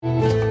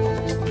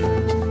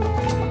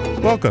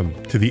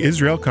Welcome to the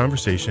Israel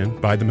Conversation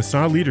by the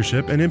Massa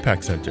Leadership and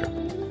Impact Center.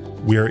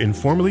 We are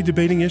informally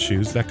debating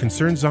issues that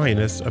concern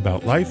Zionists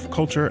about life,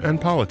 culture, and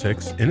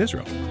politics in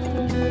Israel.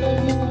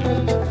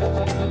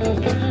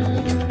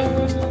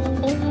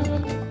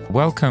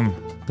 Welcome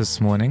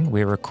this morning.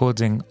 We're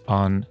recording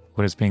on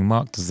what is being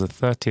marked as the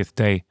 30th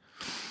day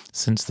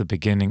since the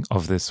beginning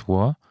of this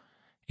war.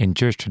 In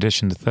Jewish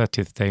tradition, the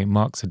 30th day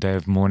marks a day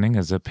of mourning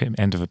as the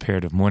end of a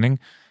period of mourning,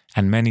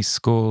 and many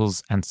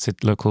schools and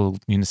local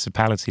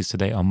municipalities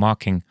today are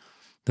marking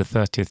the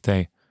 30th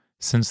day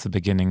since the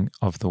beginning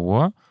of the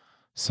war.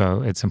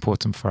 So it's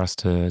important for us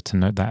to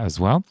note that as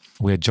well.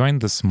 We're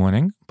joined this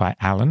morning by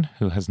Alan,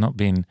 who has not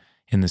been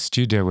in the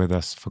studio with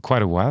us for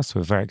quite a while, so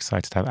we're very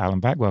excited to have Alan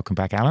back. Welcome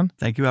back, Alan.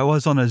 Thank you. I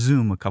was on a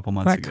Zoom a couple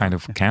months ago. That kind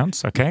of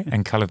counts, okay.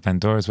 And Calev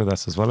Ben-Dor is with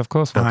us as well, of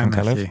course. Welcome, Hi,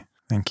 Calev. Matthew.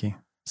 Thank you.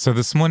 So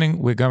this morning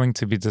we're going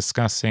to be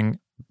discussing,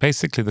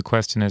 basically the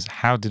question is,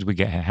 how did we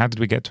get here? How did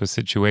we get to a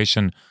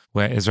situation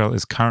where Israel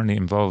is currently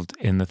involved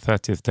in the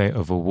 30th day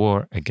of a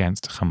war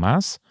against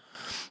Hamas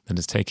that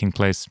is taking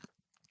place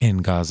in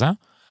Gaza?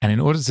 And in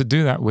order to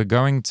do that, we're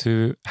going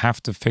to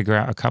have to figure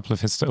out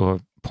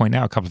point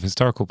out a couple of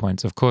historical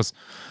points. Of course,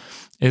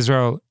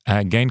 Israel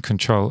gained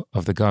control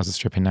of the Gaza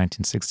Strip in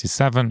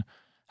 1967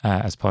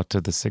 as part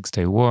of the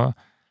Six-Day War.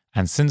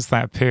 And since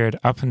that period,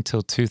 up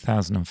until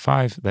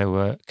 2005, there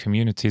were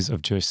communities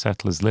of Jewish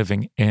settlers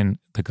living in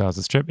the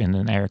Gaza Strip in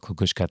an area called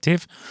Gush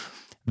Katif.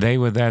 They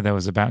were there. There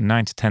was about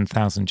 9,000 to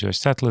 10,000 Jewish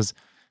settlers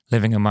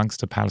living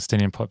amongst a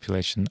Palestinian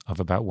population of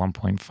about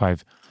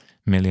 1.5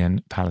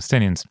 million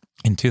Palestinians.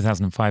 In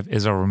 2005,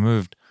 Israel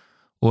removed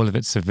all of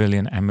its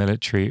civilian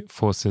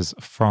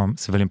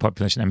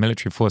population and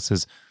military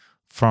forces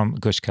from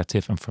Gush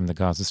Katif and from the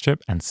Gaza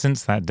Strip. And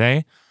since that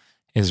day,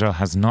 Israel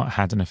has not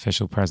had an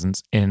official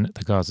presence in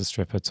the Gaza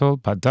Strip at all,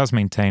 but does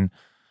maintain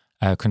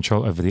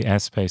control over the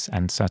airspace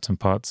and certain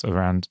parts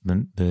around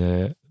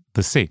the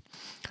sea.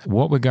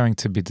 What we're going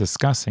to be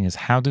discussing is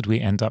how did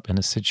we end up in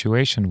a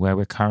situation where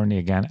we're currently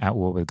again at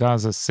war with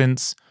Gaza.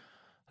 Since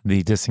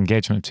the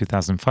disengagement of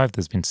 2005,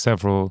 there's been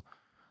several,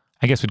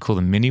 I guess we'd call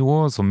them mini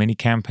wars or mini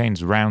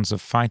campaigns, rounds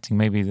of fighting.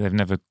 Maybe they've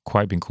never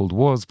quite been called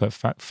wars, but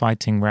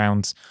fighting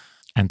rounds.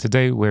 And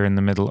today we're in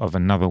the middle of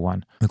another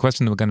one. The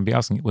question that we're going to be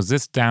asking, was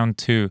this down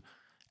to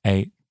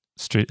a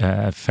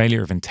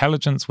failure of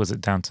intelligence? Was it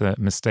down to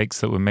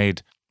mistakes that were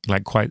made,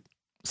 like quite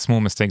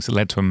small mistakes that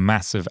led to a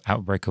massive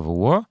outbreak of a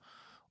war?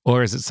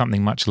 Or is it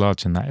something much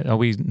larger than that? Are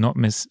we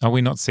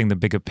not seeing the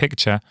bigger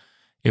picture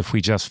if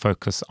we just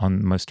focus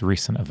on most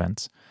recent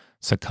events?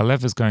 So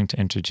Calev is going to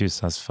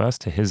introduce us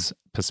first to his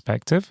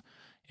perspective,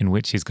 in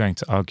which he's going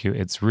to argue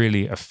it's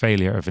really a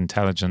failure of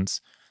intelligence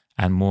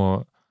and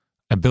more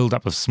a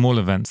build-up of small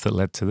events that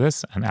led to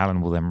this, and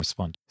Alan will then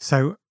respond.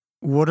 So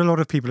what a lot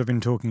of people have been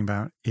talking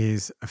about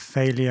is a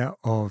failure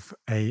of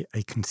a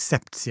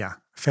conceptia,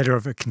 failure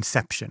of a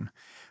conception,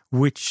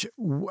 which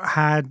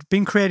had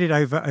been created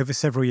over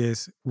several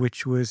years,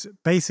 which was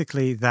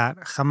basically that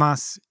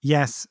Hamas,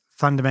 yes,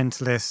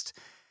 fundamentalist,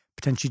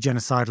 potentially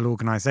genocidal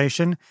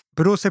organization,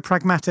 but also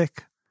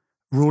pragmatic,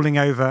 ruling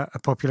over a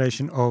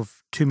population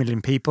of 2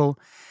 million people.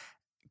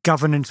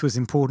 Governance was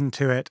important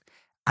to it,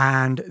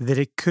 and that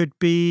it could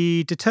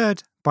be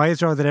deterred by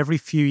Israel, that every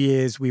few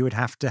years we would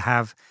have to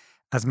have,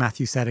 as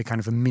Matthew said, a kind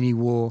of a mini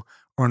war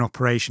or an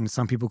operation.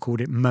 Some people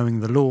called it mowing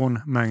the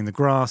lawn, mowing the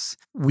grass.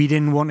 We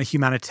didn't want a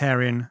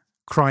humanitarian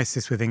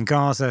crisis within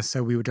Gaza,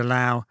 so we would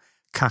allow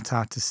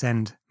Qatar to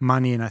send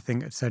money, and I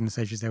think at certain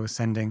stages they were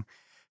sending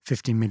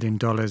 $15 million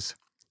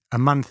a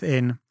month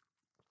in.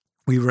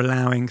 We were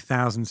allowing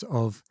thousands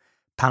of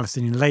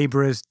Palestinian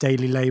laborers,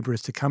 daily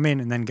laborers, to come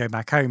in and then go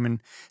back home.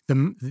 And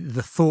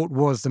the thought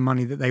was the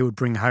money that they would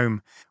bring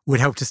home would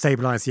help to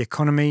stabilize the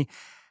economy.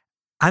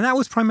 And that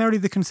was primarily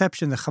the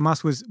conception. The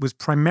Hamas was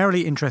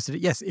primarily interested,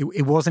 yes,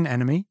 it was an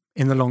enemy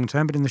in the long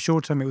term, but in the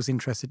short term, it was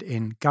interested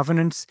in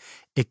governance.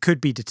 It could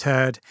be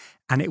deterred,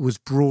 and it was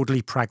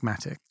broadly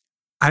pragmatic.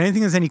 I don't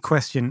think there's any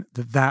question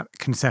that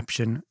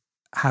conception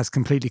has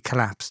completely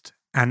collapsed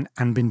and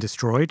been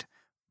destroyed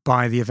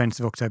by the events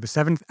of October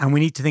 7th, and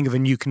we need to think of a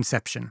new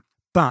conception.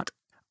 But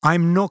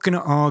I'm not going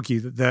to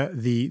argue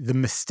that the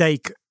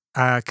mistake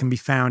can be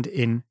found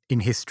in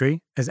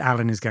history, as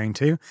Alan is going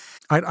to.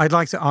 I'd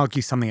like to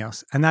argue something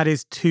else, and that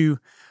is two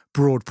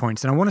broad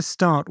points. And I want to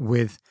start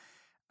with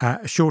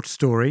a short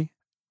story.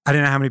 I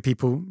don't know how many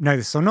people know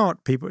this or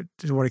not, to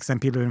what extent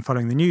people have been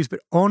following the news,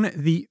 but on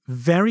the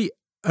very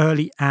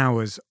early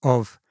hours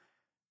of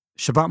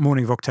Shabbat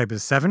morning of October the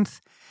 7th,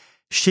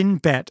 Shin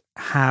Bet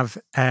have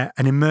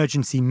an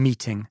emergency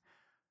meeting,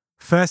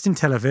 first in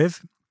Tel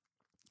Aviv,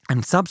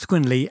 and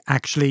subsequently,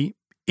 actually,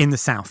 in the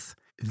south.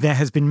 There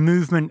has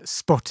been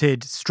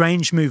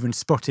strange movement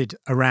spotted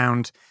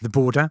around the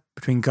border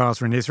between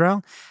Gaza and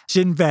Israel.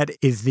 Shin Bet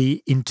is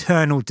the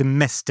internal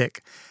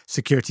domestic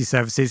security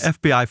services.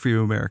 FBI for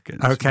you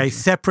Americans. Okay,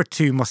 separate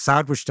to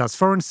Mossad, which does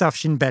foreign stuff.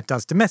 Shin Bet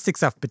does domestic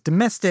stuff, but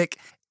domestic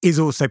is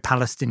also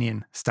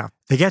Palestinian stuff.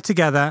 They get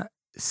together,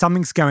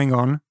 something's going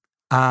on,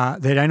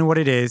 They don't know what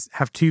it is,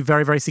 have two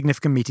very, very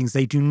significant meetings.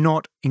 They do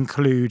not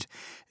include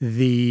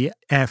the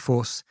Air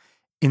Force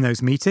in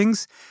those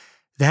meetings.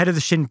 The head of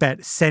the Shin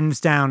Bet sends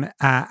down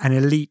an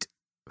elite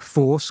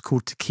force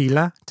called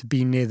Tequila to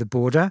be near the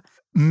border,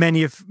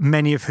 many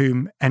of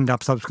whom end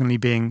up subsequently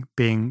being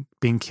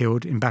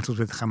killed in battles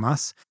with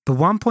Hamas. But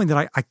one point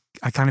that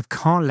I kind of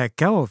can't let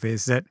go of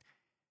is that,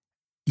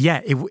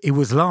 yeah, it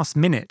was last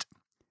minute,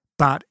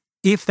 but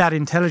if that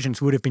intelligence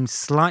would have been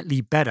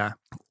slightly better,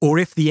 or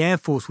if the Air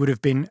Force would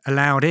have been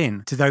allowed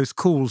in to those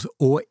calls,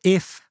 or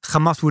if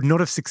Hamas would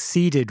not have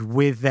succeeded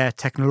with their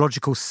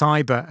technological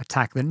cyber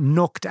attack that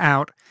knocked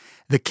out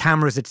the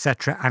cameras,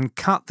 etc., and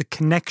cut the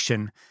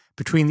connection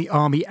between the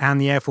army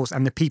and the Air Force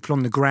and the people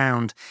on the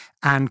ground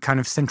and kind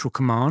of central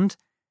command.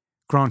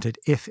 Granted,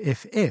 if.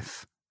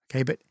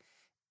 Okay, but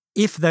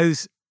if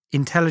those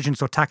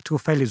intelligence or tactical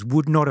failures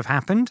would not have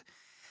happened,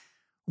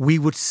 we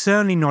would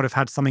certainly not have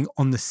had something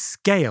on the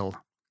scale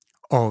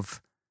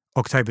of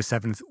October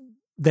 7th.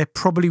 There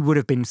probably would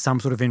have been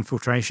some sort of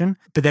infiltration,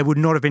 but there would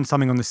not have been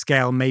something on the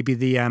scale. Maybe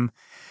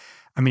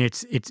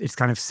it's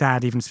kind of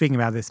sad even speaking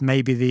about this.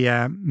 Maybe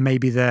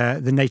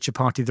the Nature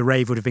Party, the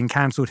rave, would have been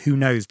cancelled. Who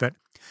knows? But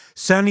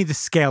certainly the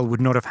scale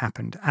would not have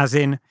happened. As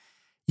in,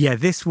 yeah,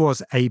 this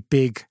was a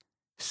big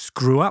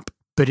screw up,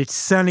 but it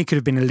certainly could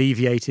have been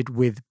alleviated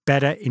with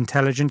better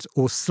intelligence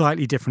or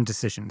slightly different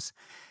decisions.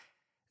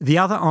 The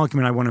other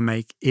argument I want to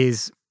make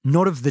is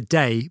not of the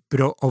day,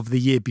 but of the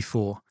year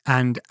before.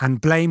 And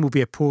blame will be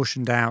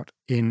apportioned out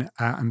in,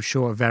 I'm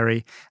sure, a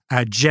very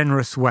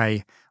generous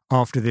way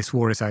after this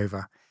war is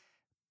over.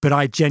 But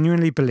I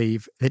genuinely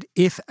believe that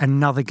if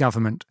another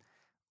government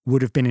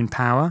would have been in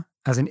power,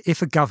 as in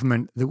if a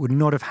government that would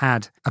not have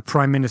had a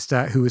prime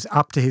minister who was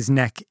up to his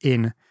neck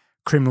in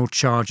criminal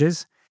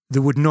charges,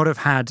 that would not have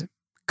had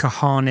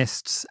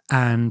Kahanists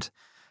and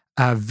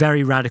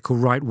very radical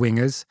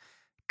right-wingers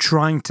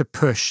trying to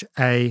push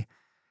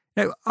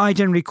I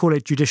generally call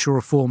it judicial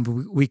reform,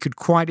 but we could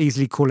quite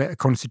easily call it a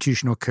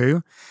constitutional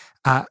coup,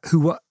 who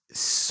were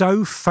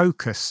so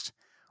focused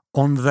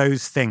on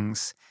those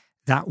things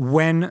that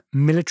when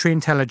military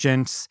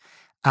intelligence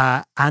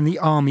and the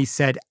army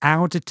said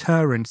our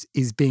deterrence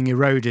is being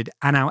eroded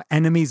and our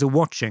enemies are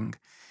watching,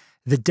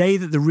 the day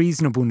that the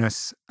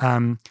reasonableness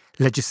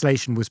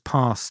legislation was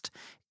passed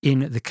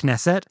in the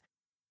Knesset,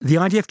 the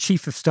IDF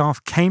chief of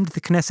staff came to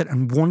the Knesset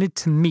and wanted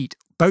to meet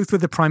both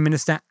with the prime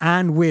minister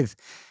and with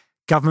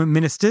government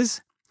ministers.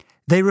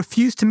 They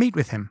refused to meet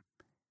with him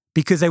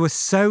because they were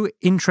so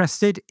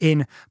interested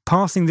in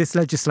passing this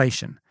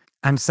legislation.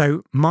 And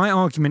so my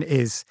argument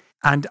is,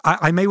 and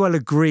I may well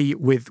agree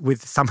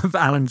with some of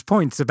Alan's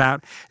points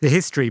about the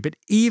history, but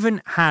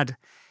even had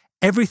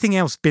everything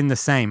else been the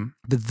same,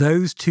 but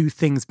those two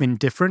things been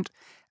different,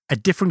 a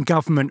different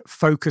government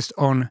focused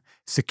on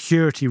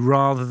security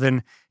rather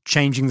than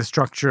changing the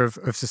structure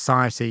of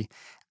society,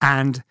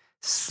 and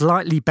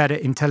slightly better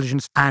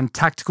intelligence and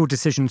tactical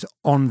decisions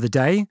on the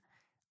day,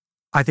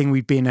 I think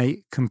we'd be in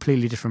a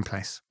completely different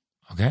place.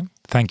 Okay.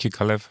 Thank you,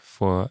 Calev,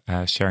 for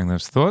sharing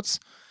those thoughts.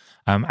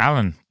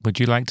 Alan,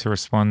 would you like to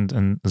respond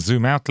and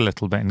zoom out a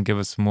little bit and give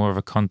us more of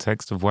a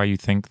context of why you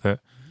think that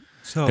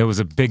there was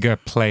a bigger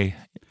play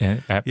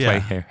at play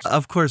here?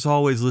 Of course,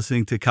 always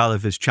listening to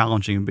Calev is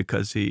challenging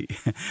because he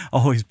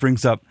always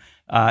brings up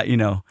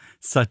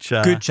such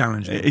good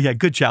challenging.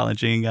 Good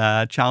challenging.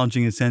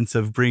 Challenging in the sense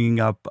of bringing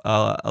up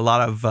a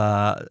lot of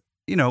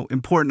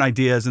important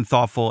ideas and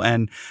thoughtful.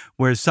 And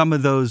whereas some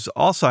of those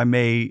also, I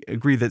may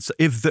agree that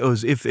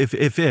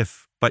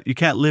if, but you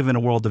can't live in a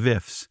world of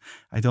ifs,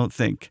 I don't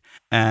think.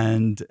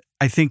 And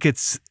I think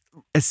it's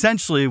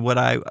essentially what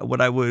I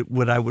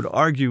would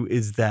argue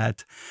is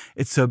that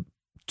it's a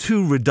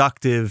too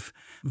reductive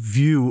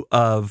view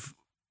of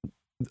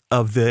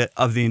the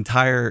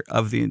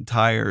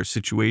entire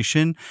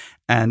situation,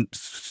 and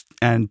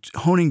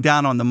honing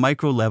down on the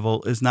micro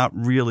level is not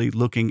really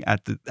looking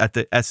at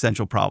the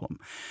essential problem.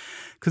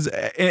 Because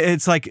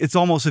it's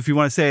almost, if you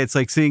want to say, it's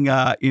like seeing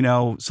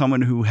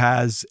someone who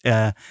has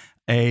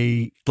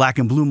a black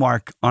and blue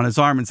mark on his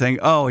arm and saying,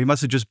 oh, he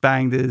must have just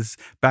banged his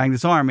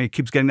arm. And he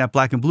keeps getting that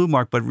black and blue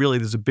mark, but really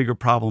there's a bigger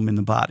problem in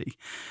the body,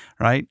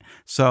 right?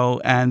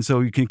 So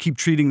you can keep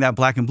treating that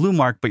black and blue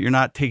mark, but you're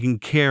not taking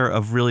care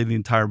of really the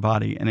entire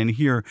body. And in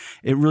here,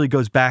 it really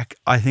goes back,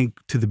 I think,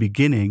 to the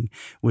beginning,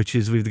 which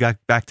is we've got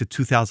back to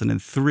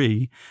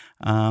 2003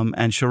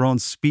 and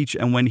Sharon's speech.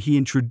 And when he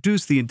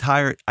introduced the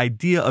entire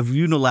idea of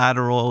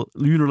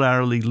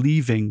unilaterally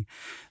leaving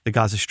the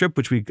Gaza Strip,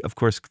 which we, of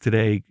course,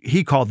 today,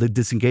 he called the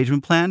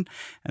disengagement plan,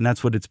 and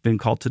that's what it's been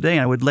called today.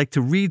 And I would like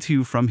to read to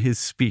you from his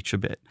speech a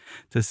bit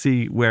to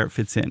see where it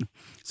fits in.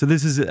 So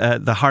this is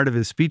the heart of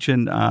his speech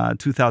in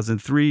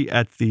 2003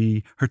 at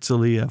the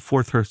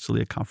Fourth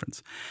Herzliya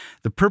Conference.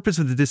 The purpose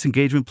of the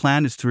disengagement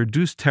plan is to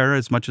reduce terror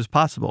as much as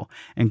possible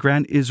and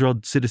grant Israel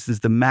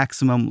citizens the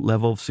maximum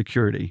level of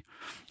security.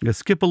 I'm going to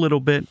skip a little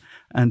bit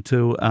and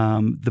to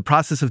the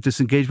process of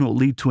disengagement will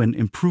lead to an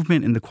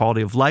improvement in the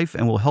quality of life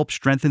and will help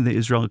strengthen the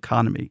Israel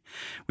economy.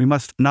 We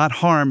must not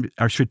harm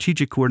our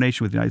strategic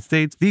coordination with the United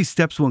States. These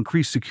steps will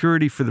increase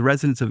security for the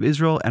residents of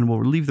Israel and will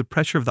relieve the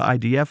pressure of the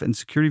IDF and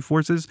security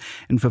forces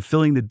in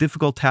fulfilling the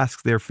difficult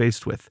tasks they are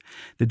faced with.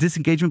 The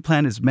disengagement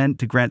plan is meant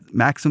to grant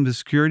maximum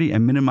security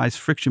and minimize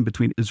friction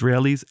between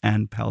Israelis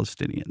and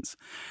Palestinians.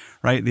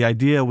 Right? The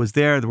idea was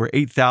there were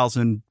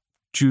 8,000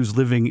 Jews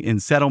living in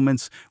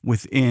settlements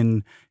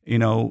within,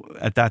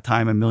 at that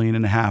time, 1.5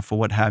 million or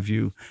what have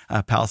you,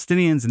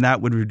 Palestinians, and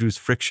that would reduce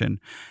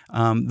friction.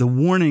 The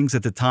warnings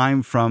at the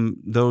time from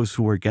those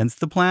who were against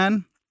the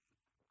plan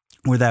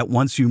were that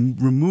once you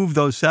remove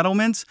those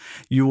settlements,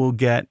 you will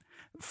get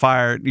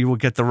fired. You will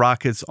get the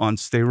rockets on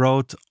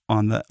Sderot,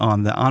 on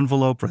the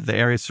envelope or the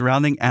area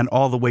surrounding, and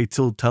all the way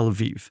till Tel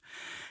Aviv.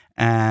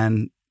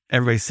 And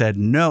everybody said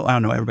no. I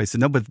don't know. Everybody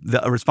said no, but the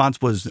response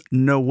was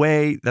no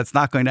way. That's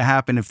not going to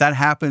happen. If that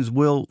happens,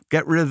 we'll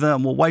get rid of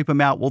them. We'll wipe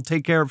them out. We'll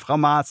take care of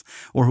Hamas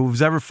or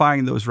who's ever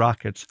firing those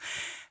rockets.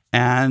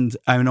 And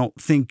I don't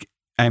think.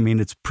 I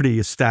mean, it's pretty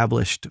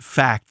established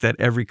fact that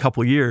every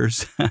couple of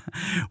years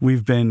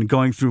we've been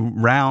going through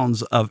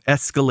rounds of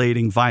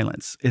escalating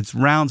violence. It's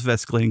rounds of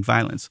escalating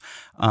violence.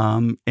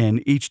 And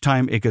each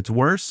time it gets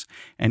worse.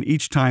 And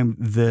each time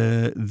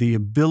the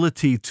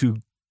ability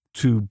to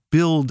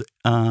build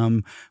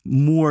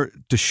more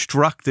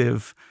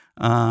destructive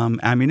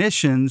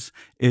ammunitions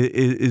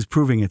is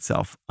proving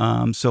itself.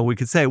 So we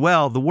could say,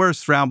 well, the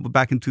worst round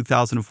back in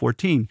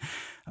 2014.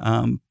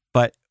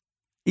 But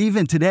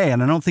even today,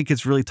 and I don't think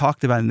it's really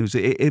talked about in the news,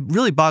 it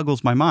really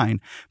boggles my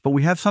mind. But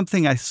we have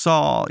something I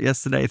saw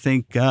yesterday, I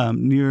think,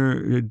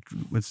 near,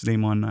 what's his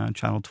name on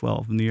Channel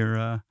 12,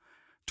 near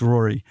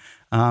Drori,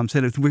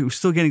 said we were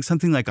still getting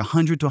something like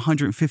 100 to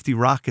 150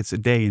 rockets a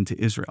day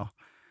into Israel.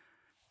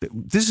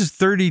 This is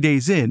 30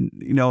 days in.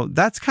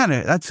 That's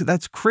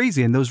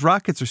crazy. And those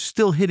rockets are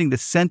still hitting the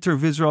center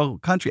of Israel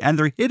country, and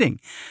they're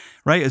hitting,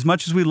 right? As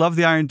much as we love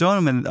the Iron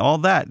Dome and all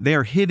that, they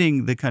are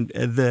hitting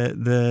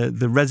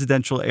the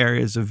residential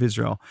areas of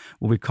Israel,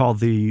 what we call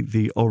the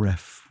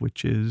Oref,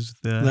 which is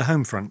the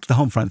home front. The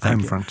home front.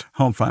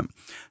 Home front.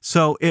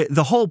 So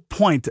the whole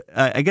point,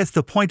 I guess,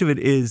 the point of it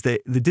is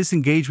that the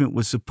disengagement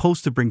was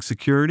supposed to bring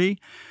security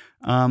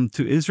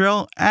to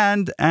Israel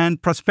and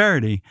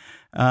prosperity.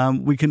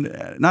 We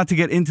can, not to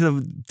get into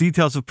the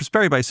details of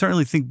prosperity, but I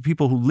certainly think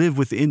people who live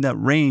within that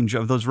range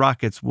of those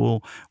rockets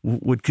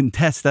would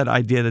contest that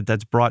idea that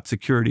that's brought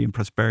security and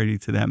prosperity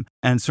to them.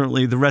 And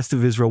certainly the rest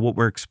of Israel, what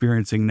we're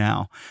experiencing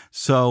now.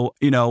 So,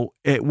 I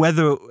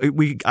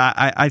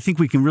think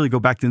we can really go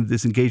back to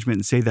this engagement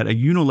and say that a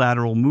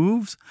unilateral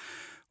move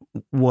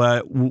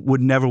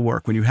would never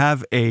work. When you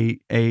have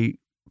a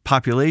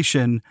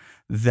population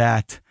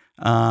that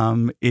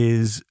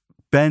is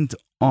bent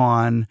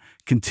on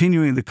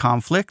continuing the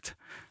conflict,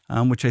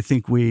 which I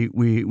think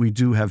we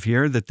do have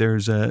here, that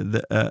there's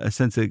a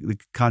sense that the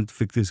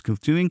conflict is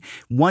continuing.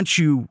 Once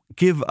you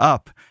give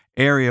up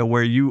area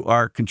where you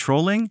are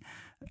controlling,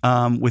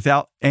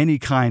 without any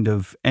kind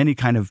of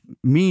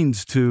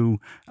means to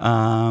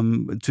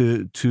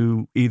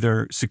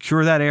either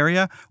secure that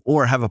area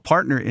or have a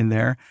partner in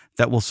there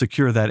that will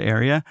secure that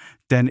area,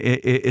 then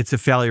it's a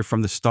failure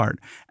from the start.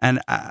 And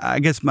I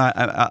guess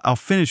I'll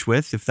finish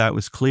with, if that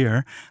was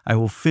clear, I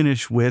will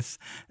finish with,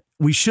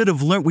 we should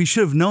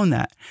have known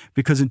that,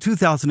 because in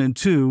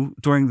 2002,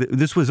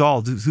 this was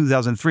all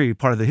 2003,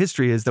 part of the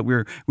history is that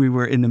we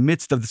were in the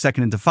midst of the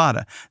Second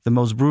Intifada, the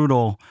most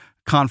brutal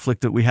conflict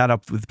that we had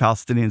up with the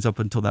Palestinians up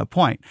until that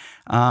point.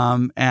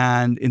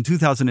 And in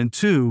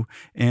 2002,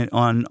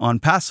 on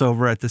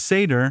Passover at the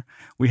Seder,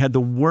 we had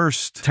the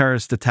worst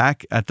terrorist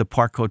attack at the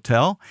Park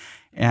Hotel.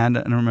 And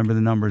I don't remember the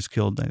numbers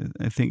killed.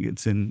 I think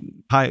it's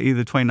in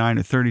either 29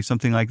 or 30,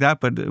 something like that.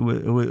 But it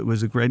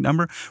was a great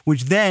number,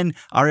 which then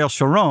Ariel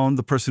Sharon,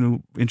 the person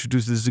who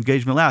introduced this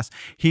engagement last,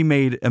 he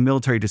made a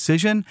military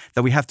decision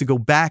that we have to go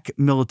back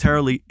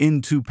militarily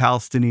into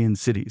Palestinian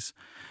cities,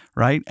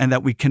 right? And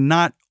that we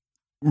cannot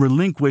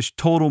relinquish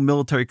total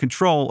military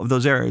control of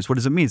those areas. What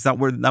does it mean? It's not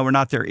we're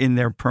not in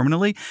there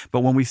permanently, but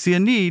when we see a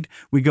need,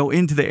 we go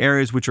into the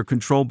areas which are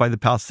controlled by the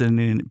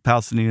Palestinian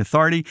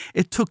Authority.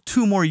 It took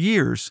 2 more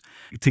years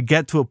to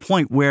get to a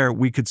point where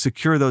we could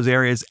secure those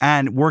areas,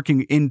 and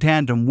working in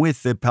tandem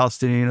with the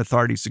Palestinian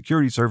Authority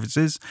security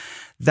services.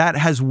 That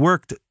has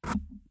worked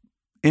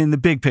in the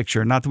big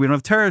picture. Not that we don't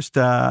have terrorist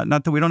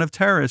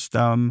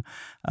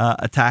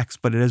attacks,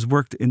 but it has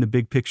worked in the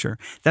big picture.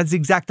 That's the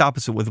exact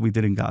opposite of what we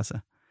did in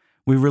Gaza.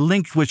 We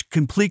relinquished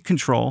complete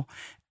control,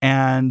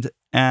 and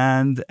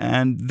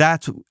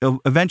that's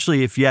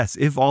eventually,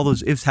 if all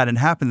those ifs hadn't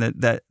happened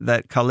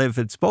that Calev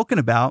had spoken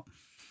about,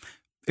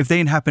 if they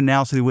didn't happen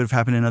now, so they would have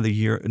happened another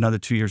year, another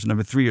 2 years,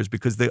 another 3 years,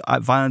 because the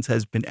violence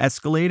has been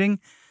escalating,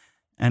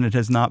 and it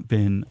has not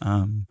been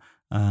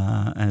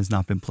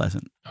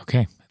pleasant.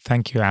 Okay,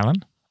 thank you,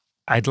 Alan.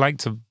 I'd like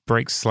to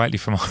break slightly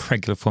from our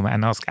regular format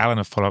and ask Alan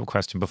a follow-up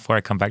question before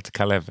I come back to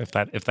Calev, if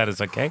that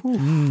is okay.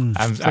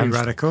 Very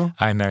radical.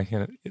 I know.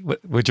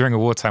 We're during a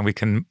wartime. We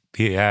can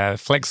be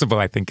flexible,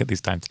 I think, at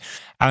these times.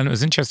 Alan, it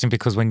was interesting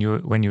because when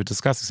you were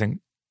discussing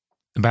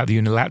about the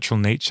unilateral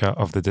nature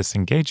of the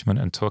disengagement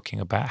and talking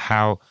about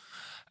how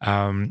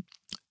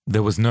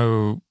there was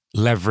no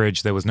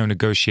leverage, there was no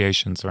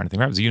negotiations or anything.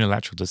 Right? It was a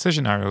unilateral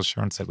decision. Ariel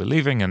Sharon said, we're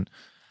leaving, and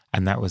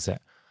that was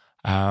it.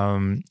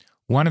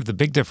 One of the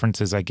big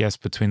differences, I guess,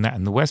 between that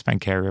and the West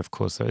Bank area, of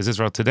course, is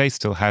Israel today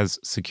still has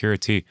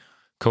security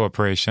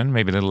cooperation,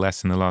 maybe a little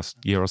less in the last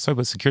year or so,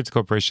 but security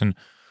cooperation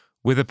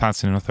with the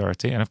Palestinian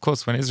Authority. And of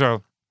course, when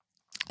Israel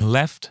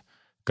left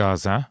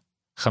Gaza,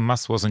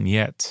 Hamas wasn't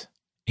yet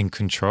in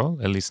control,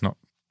 at least not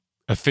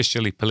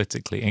officially,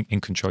 politically in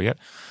control yet.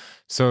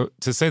 So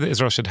to say that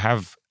Israel should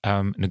have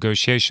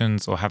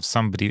negotiations or have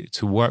somebody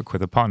to work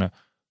with, a partner,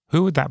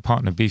 who would that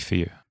partner be for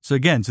you? So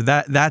again,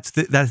 that's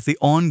the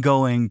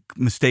ongoing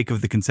mistake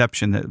of the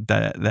conception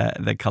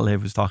that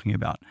Calev was talking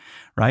about,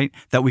 right?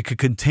 That we could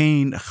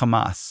contain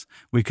Hamas,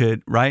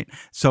 right?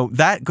 So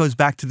that goes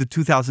back to the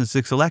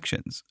 2006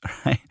 elections,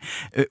 right?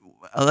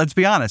 Let's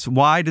be honest.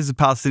 Why does the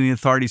Palestinian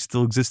Authority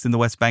still exist in the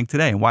West Bank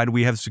today, and why do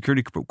we have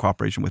security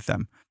cooperation with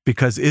them?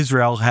 Because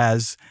Israel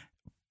has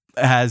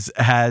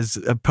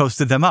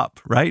posted them up,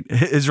 right?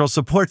 Israel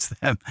supports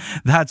them.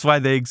 That's why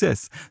they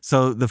exist.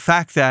 So the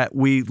fact that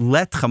we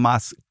let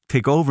Hamas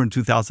take over in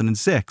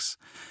 2006,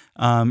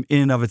 in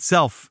and of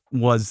itself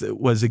was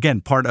again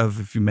part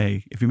of, if you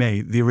may,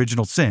 the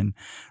original sin,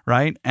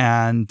 right?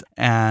 And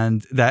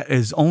that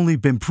has only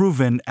been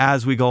proven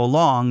as we go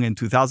along in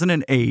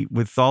 2008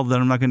 with all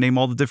that. I'm not going to name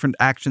all the different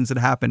actions that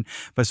happened,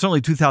 but certainly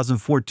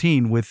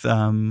 2014 with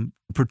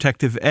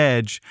Protective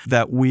Edge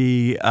that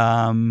we.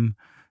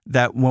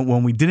 That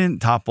when we didn't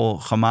topple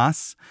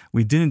Hamas,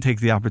 we didn't take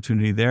the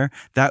opportunity there.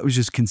 That was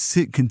just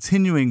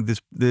continuing this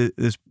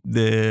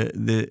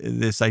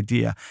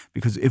idea.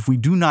 Because if we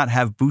do not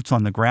have boots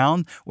on the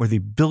ground, or the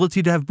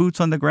ability to have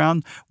boots on the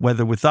ground,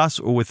 whether with us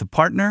or with a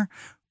partner,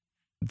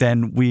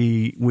 then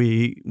we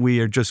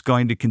are just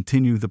going to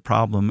continue the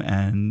problem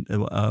and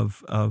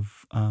of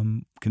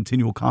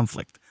continual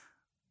conflict.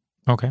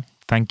 Okay,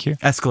 thank you.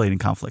 Escalating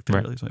conflict,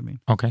 right. Really is what I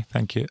mean. Okay,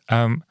 thank you.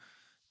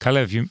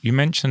 Calev, you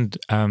mentioned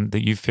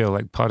that you feel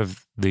like part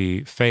of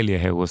the failure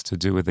here was to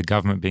do with the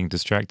government being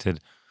distracted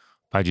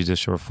by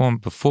judicial reform.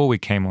 Before we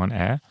came on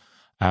air,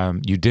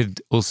 you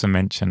did also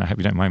mention, I hope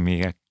you don't mind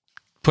me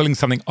pulling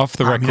something off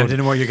the record. I didn't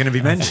know what you're going to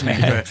be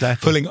mentioning.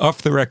 Exactly. Pulling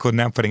off the record,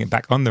 now putting it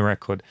back on the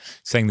record,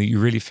 saying that you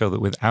really feel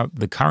that without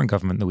the current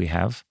government that we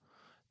have,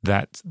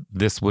 that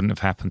this wouldn't have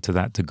happened to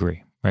that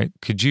degree, right?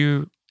 Could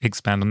you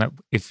expand on that?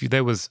 If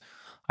there was,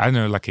 I don't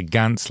know, like a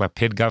Gantz,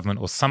 Lapid government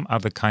or some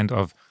other kind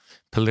of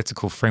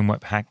political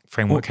framework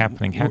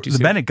happening. How do you see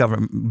the Bennett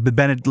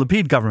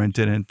Lapid government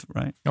didn't,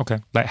 right? Okay,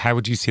 like how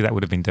would you see that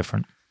would have been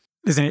different?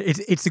 Listen,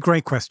 it's a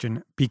great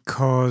question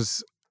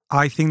because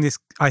I think this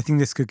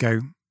could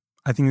go.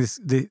 I think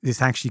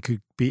this actually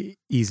could be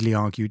easily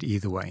argued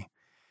either way.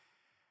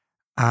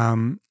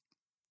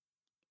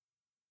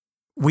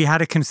 We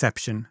had a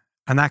conception,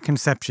 and that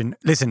conception.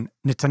 Listen,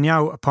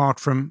 Netanyahu, apart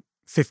from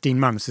 15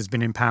 months, has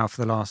been in power for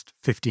the last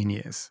 15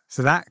 years.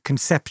 So that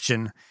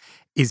conception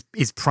is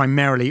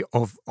primarily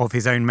of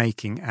his own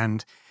making.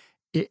 And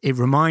it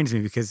reminds me,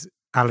 because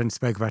Alan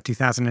spoke about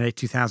 2008,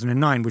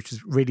 2009, which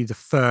was really the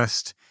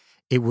first,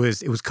 it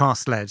was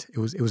caste-led. It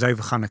was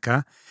over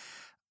Hanukkah.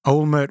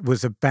 Olmert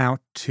was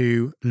about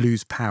to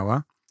lose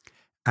power.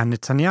 And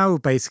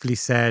Netanyahu basically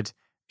said,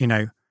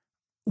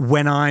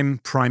 when I'm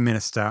prime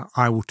minister,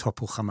 I will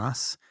topple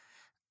Hamas.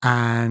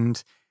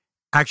 And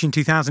actually in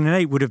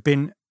 2008 would have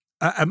been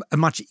a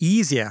much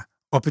easier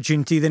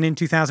opportunity than in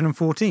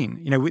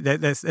 2014.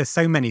 There's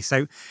so many.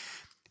 So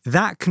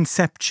that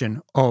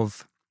conception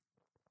of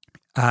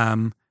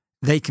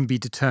they can be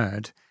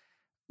deterred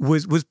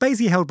was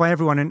basically held by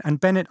everyone. And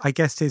Bennett, I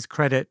guess to his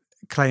credit,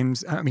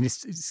 claims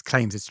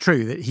it's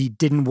true that he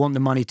didn't want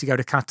the money to go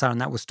to Qatar and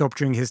that was stopped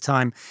during his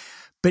time.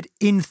 But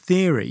in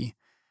theory,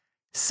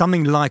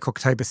 something like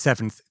October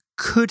 7th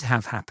could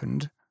have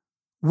happened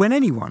when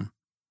anyone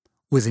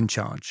was in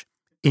charge,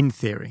 in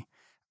theory.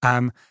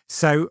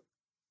 So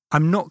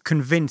I'm not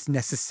convinced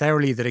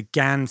necessarily that a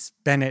Gantz,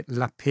 Bennett,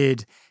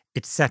 Lapid,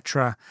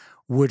 etc.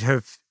 would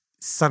have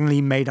suddenly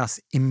made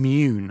us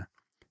immune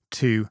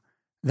to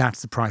that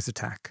surprise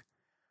attack.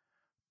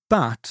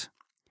 But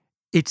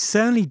it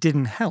certainly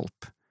didn't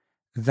help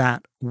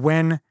that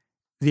when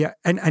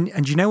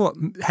and you know what?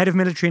 Head of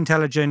military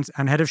intelligence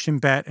and head of Shin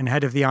Bet and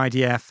head of the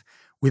IDF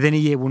within a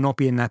year will not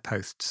be in their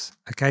posts,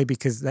 okay?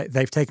 Because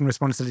they've taken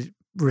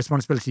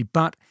responsibility,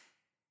 but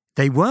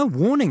they weren't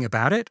warning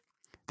about it.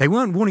 They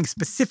weren't warning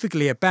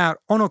specifically about,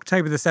 on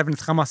October the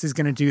 7th, Hamas is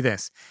going to do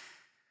this.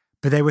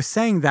 But they were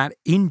saying that,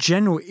 in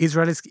general,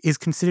 Israel is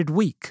considered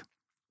weak.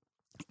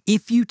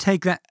 If you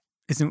take that,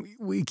 listen,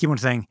 we keep on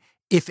saying,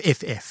 if,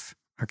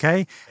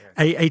 okay?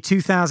 A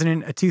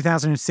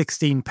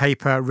 2016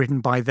 paper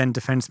written by then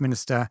Defense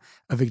Minister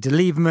Avigdor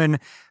Lieberman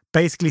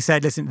basically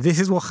said, listen, this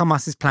is what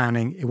Hamas is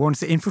planning. It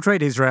wants to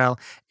infiltrate Israel.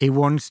 It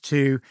wants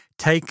to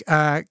take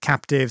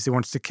captives. It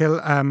wants to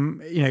kill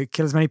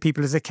as many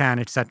people as it can,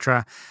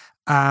 etc.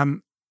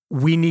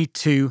 We need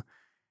to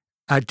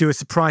do a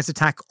surprise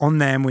attack on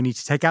them. We need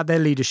to take out their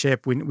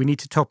leadership. We need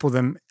to topple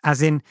them.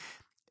 As in,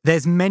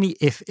 there's many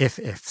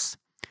ifs.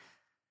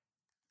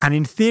 And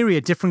in theory,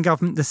 a different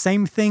government, the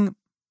same thing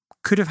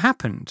could have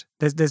happened.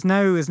 There's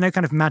no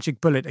kind of magic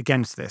bullet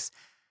against this.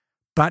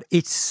 But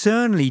it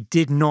certainly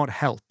did not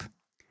help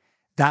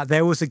that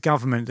there was a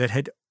government that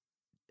had,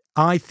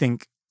 I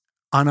think,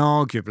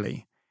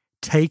 unarguably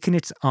taken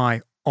its eye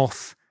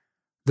off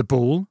the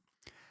ball.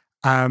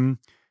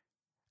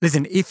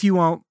 Listen, if you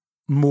are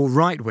more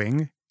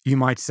right-wing, you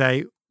might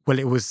say, well,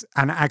 it was,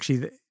 and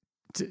actually,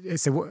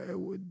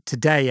 so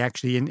today,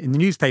 actually, in the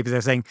newspapers, they're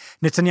saying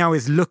Netanyahu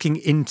is looking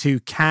into,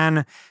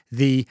 can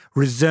the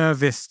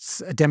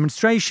reservists'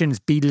 demonstrations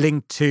be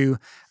linked to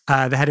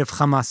the head of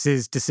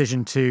Hamas's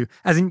decision to,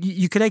 as in,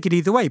 you could take it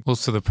either way.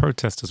 Also, the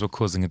protesters were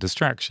causing a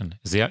distraction,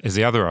 is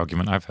the other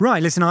argument I've heard.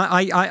 Right, listen,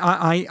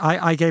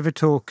 I gave a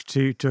talk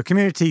to a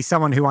community,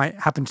 someone who I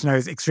happen to know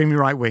is extremely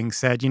right-wing,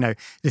 said,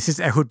 this is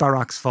Ehud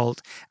Barak's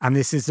fault, and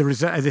this is the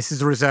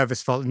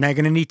reservist fault, and they're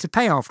going to need to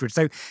pay afterwards.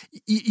 So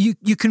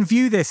you can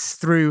view this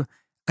through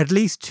at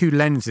least two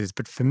lenses,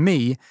 but for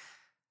me,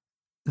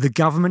 the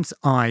government's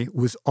eye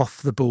was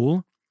off the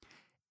ball.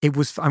 It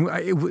was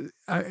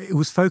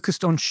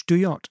focused on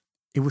shtuyot.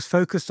 It was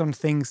focused on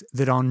things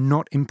that are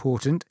not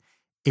important.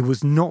 It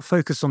was not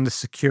focused on the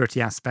security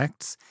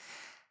aspects.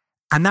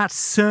 And that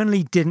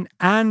certainly didn't.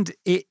 And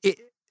a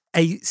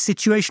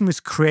situation was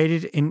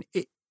created in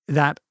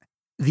that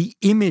the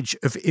image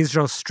of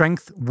Israel's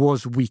strength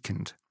was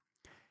weakened.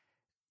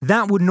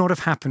 That would not have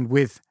happened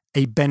with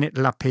a Bennett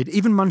Lapid,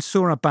 even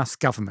Mansour Abbas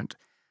government.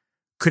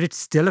 Could it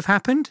still have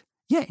happened?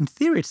 Yeah, in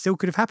theory, it still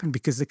could have happened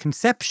because the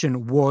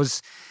conception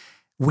was,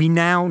 we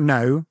now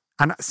know,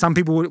 and some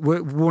people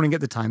were warning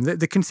at the time, that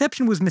the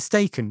conception was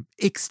mistaken.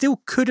 It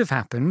still could have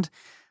happened,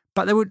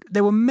 but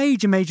there were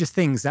major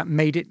things that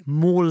made it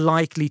more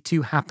likely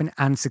to happen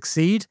and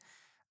succeed.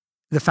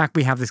 The fact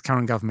we have this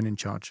current government in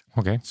charge.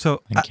 Okay.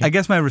 So I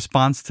guess my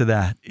response to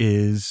that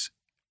is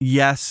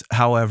yes,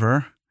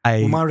 however.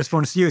 My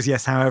response to you is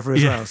yes, however,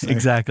 as well. So.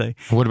 Exactly.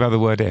 What about the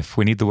word if?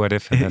 We need the word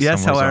if in this.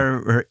 Yes,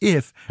 however,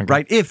 if, okay.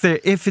 Right?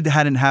 If it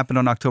hadn't happened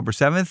on October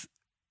 7th,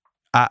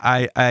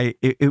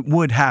 it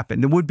would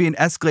happen. There would be an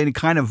escalating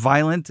kind of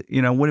violent,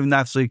 would have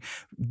naturally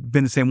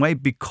been the same way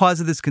because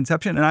of this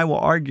conception. And I will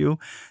argue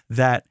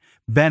that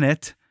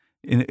Bennett,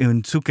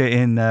 in Sukkah,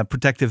 in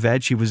Protective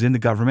Edge, he was in the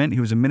government. He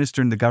was a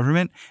minister in the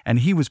government, and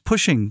he was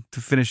pushing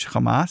to finish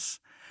Hamas,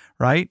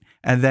 right?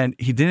 And then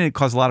he didn't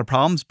cause a lot of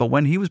problems. But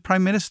when he was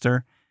prime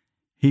minister,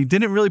 he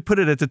didn't really put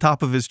it at the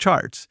top of his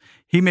charts.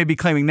 He may be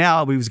claiming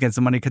now he was against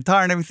the money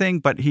Qatar and everything,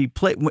 but he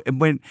played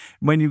when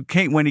he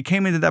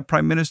came into that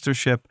prime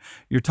ministership.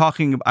 You're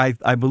talking.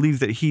 I believe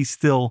that he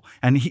still,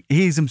 and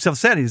he's himself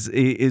said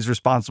is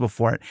responsible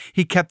for it.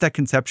 He kept that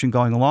conception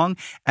going along,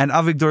 and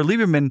Avigdor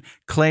Lieberman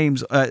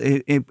claims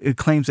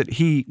that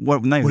he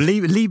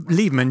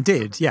Lieberman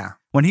did, yeah.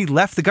 When he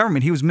left the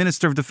government, he was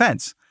Minister of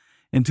Defense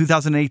in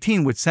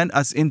 2018, which sent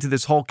us into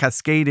this whole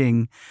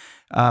cascading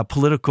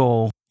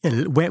political.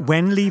 Yeah,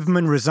 when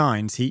Lieberman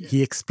resigns,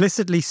 he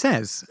explicitly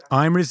says,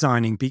 I'm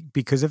resigning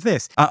because of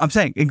this. I'm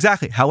saying,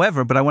 exactly.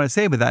 However, but I want to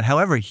say about that,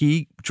 however,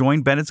 he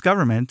joined Bennett's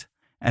government,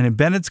 and in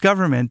Bennett's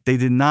government, they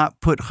did not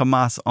put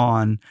Hamas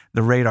on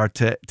the radar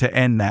to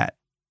end that,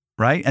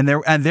 right? And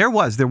there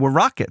were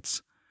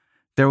rockets.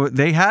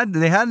 They had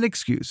an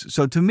excuse.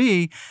 So to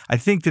me, I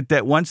think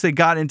that once they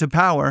got into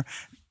power,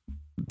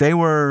 they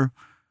were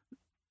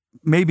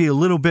maybe a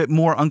little bit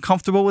more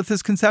uncomfortable with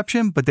this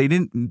conception, but they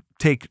didn't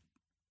take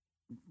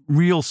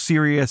real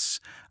serious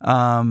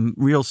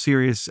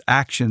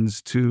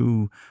actions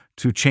to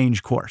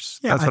change course.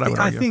 Yeah, that's what I would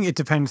argue. I think it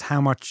depends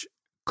how much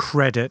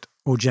credit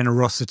or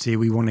generosity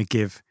we want to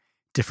give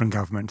different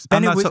governments.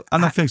 I'm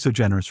not feeling so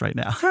generous right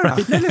now.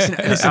 Right? No, listen,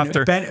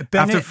 after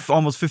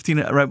almost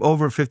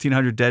over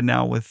 1,500 dead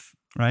now with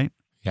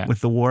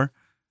the war.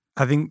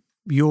 I think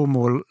you're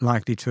more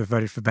likely to have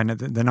voted for Bennett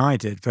than I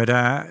did. But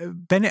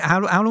Bennett,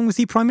 how long was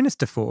he prime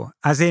minister for?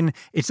 As in,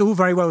 it's all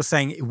very well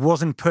saying it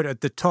wasn't put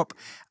at the top.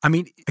 I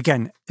mean,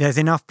 again, there's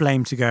enough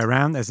blame to go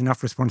around. There's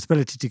enough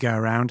responsibility to go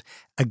around.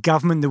 A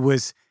government that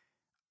was,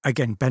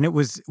 again, Bennett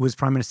was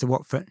prime minister,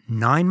 for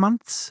 9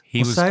 months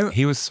He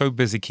was so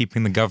busy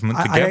keeping the government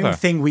together. I don't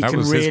think we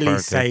can really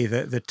say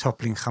that the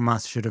toppling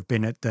Hamas should have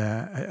been at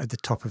the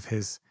top of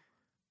his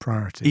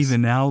priorities.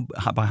 Even now,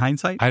 by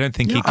hindsight, I don't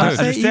think he could.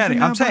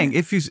 Understanding. I'm saying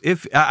if you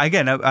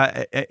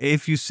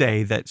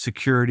say that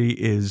security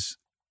is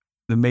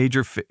the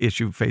major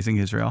issue facing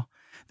Israel,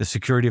 the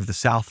security of the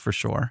South for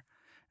sure,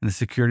 and the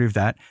security of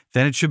that,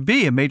 then it should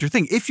be a major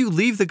thing. If you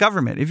leave the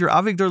government, if you're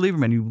Avigdor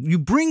Lieberman, you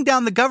bring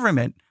down the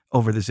government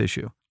over this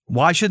issue.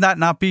 Why should that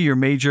not be your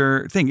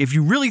major thing? If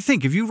you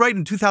write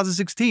in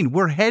 2016,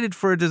 we're headed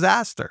for a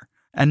disaster.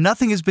 and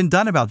nothing has been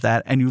done about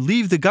that, and you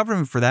leave the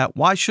government for that,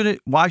 why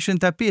shouldn't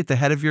that be at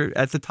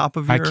the top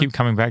of your... I keep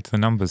coming back to the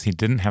numbers. He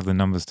didn't have the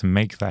numbers to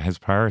make that his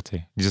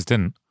priority. He just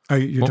didn't. Oh,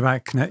 you're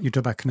talking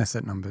about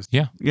Knesset numbers?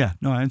 Yeah. Yeah,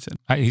 no, I understand.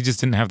 He just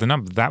didn't have the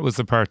numbers. That was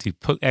the priority.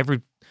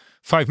 Every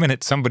 5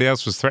 minutes, somebody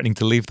else was threatening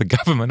to leave the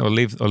government or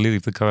leave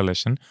the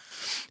coalition.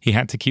 He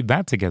had to keep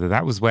that together.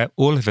 That was where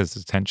all of his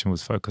attention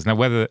was focused. Now,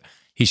 whether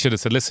he should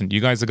have said, listen, you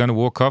guys are going to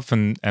walk off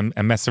and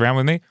mess around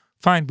with me,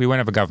 fine, we won't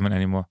have a government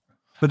anymore.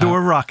 But there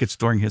were rockets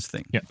during his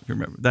thing. Yeah. If you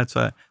remember. That's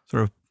sort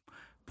of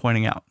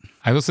pointing out.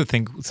 I also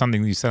think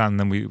something that you said, and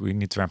then we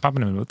need to wrap up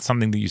in a minute, but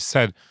something that you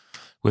said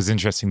was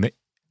interesting, that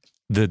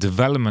the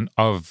development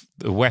of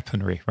the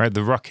weaponry, right?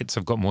 The rockets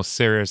have got more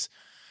serious.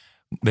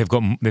 The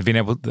Hamas have been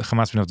able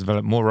to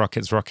develop more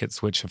rockets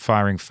which are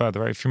firing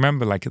further. Right? If you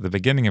remember, like at the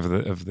beginning of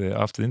the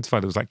after the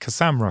Intifada, it was like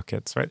Qassam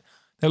rockets, right?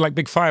 They're like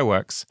big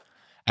fireworks.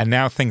 And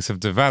now things have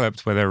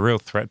developed where they're a real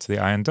threat to the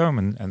Iron Dome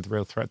and the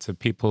real threat to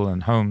people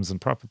and homes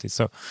and property.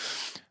 So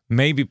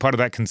maybe part of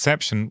that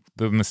conception,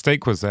 the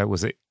mistake was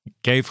it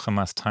gave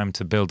Hamas time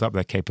to build up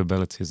their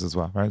capabilities as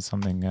well, right?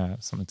 Something to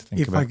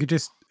think about. If I could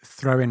just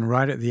throw in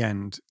right at the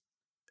end,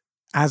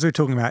 as we're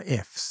talking about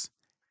ifs,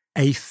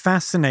 a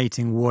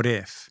fascinating what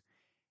if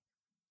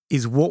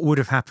is what would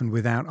have happened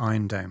without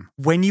Iron Dome.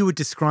 When you were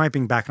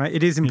describing back, and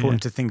it is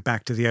important to think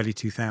back to the early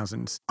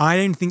 2000s, I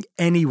don't think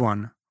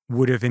anyone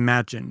would have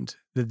imagined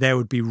that there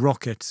would be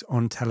rockets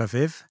on Tel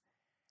Aviv,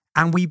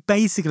 and we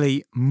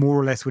basically more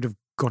or less would have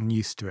gotten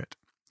used to it.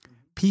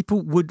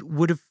 People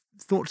would have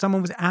thought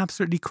someone was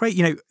absolutely crazy.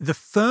 You know, the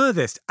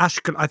furthest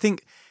Ashkelon, I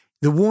think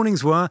the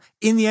warnings were,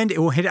 in the end, it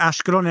will hit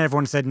Ashkelon, and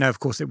everyone said, no, of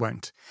course it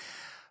won't.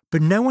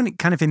 But no one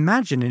kind of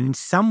imagined, and in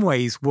some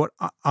ways, what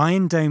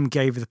Iron Dome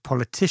gave the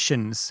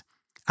politicians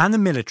and the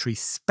military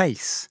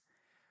space.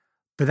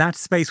 But that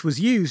space was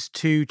used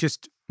to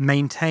just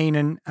maintain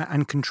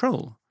and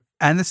control.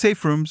 And the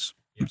safe rooms.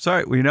 I'm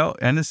sorry,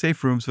 and the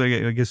safe rooms.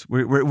 I guess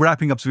we're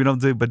wrapping up, so we don't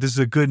do. But this is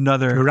a good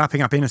another. We're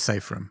wrapping up in a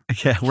safe room.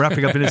 Yeah, we're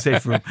wrapping up in a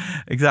safe room.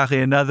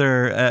 Exactly,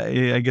 another.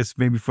 I guess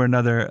maybe for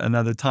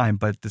another time.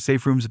 But the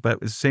safe rooms,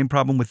 but the same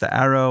problem with the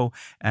Arrow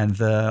and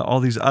all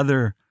these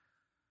other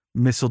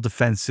missile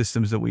defense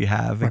systems that we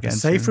have against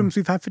safe rooms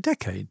we've had for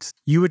decades.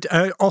 You would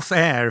off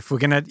air,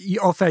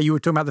 you were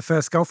talking about the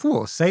first Gulf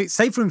War.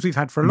 Safe rooms we've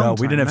had for a long time.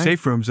 No, we didn't have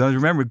safe rooms. I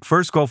remember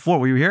first Gulf War.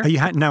 Were you here? You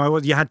had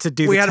to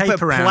do. We had to put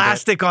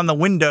plastic on the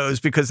windows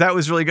because that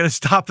was really going to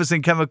stop us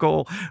in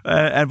chemical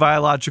and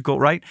biological.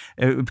 Right?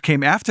 It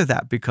came after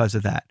that because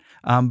of that.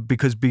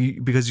 Because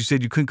you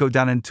said you couldn't go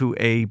down into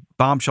a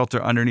bomb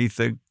shelter underneath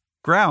the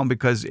ground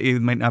because it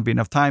might not be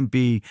enough time,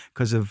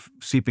 because of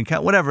seeping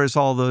whatever, it's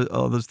all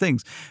those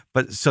things.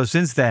 But so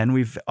since then,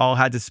 we've all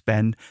had to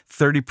spend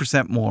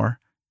 30% more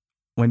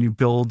when you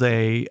build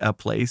a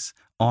place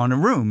on a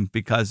room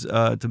because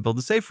to build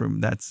a safe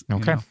room. That's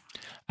okay.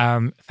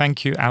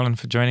 Thank you, Alan,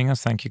 for joining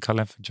us. Thank you,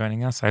 Calev, for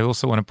joining us. I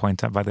also want to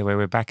point out, by the way,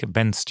 we're back at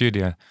Ben's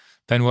studio.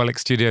 Ben Wallach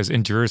Studios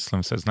in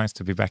Jerusalem, so it's nice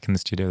to be back in the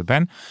studio with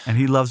Ben. And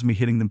he loves me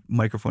hitting the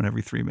microphone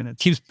every 3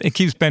 minutes. It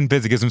keeps Ben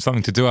busy, gives him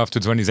something to do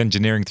afterwards when he's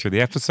engineering through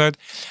the episode.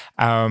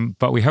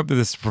 But we hope that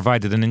this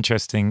provided an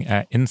interesting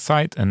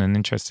insight and an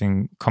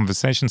interesting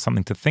conversation,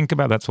 something to think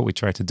about. That's what we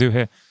try to do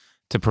here,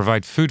 to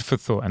provide food for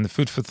thought. And the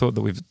food for thought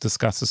that we've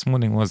discussed this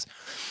morning was,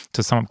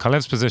 to sum up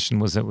Calev's position,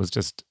 it was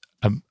just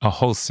a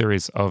whole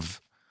series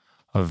of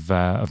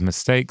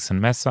mistakes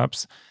and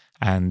mess-ups.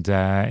 And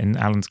in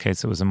Alan's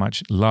case, it was a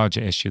much larger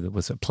issue that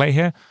was at play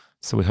here.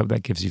 So we hope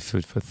that gives you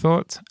food for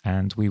thought.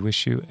 And we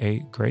wish you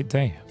a great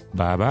day.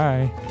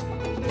 Bye-bye.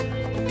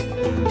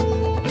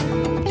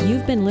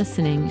 You've been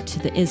listening to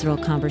the Israel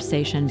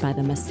Conversation by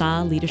the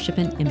Massa Leadership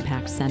and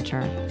Impact Center.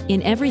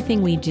 In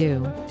everything we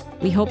do,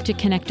 we hope to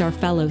connect our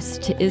fellows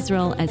to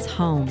Israel as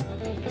home,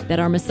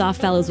 that our Massa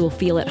fellows will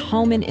feel at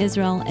home in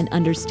Israel and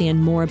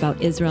understand more about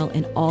Israel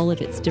in all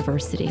of its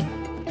diversity.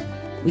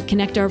 We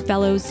connect our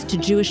fellows to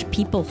Jewish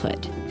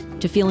peoplehood,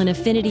 to feel an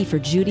affinity for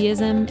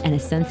Judaism and a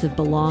sense of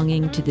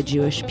belonging to the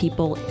Jewish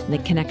people. The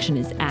connection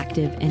is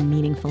active and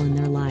meaningful in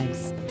their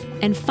lives.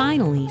 And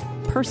finally,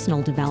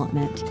 personal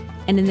development.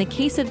 And in the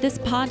case of this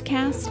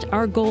podcast,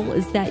 our goal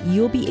is that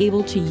you'll be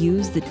able to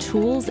use the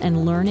tools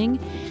and learning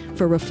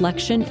for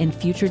reflection and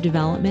future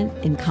development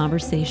in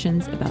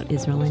conversations about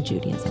Israel and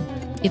Judaism.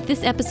 If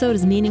this episode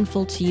is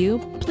meaningful to you,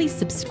 please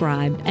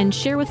subscribe and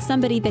share with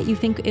somebody that you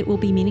think it will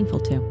be meaningful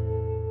to.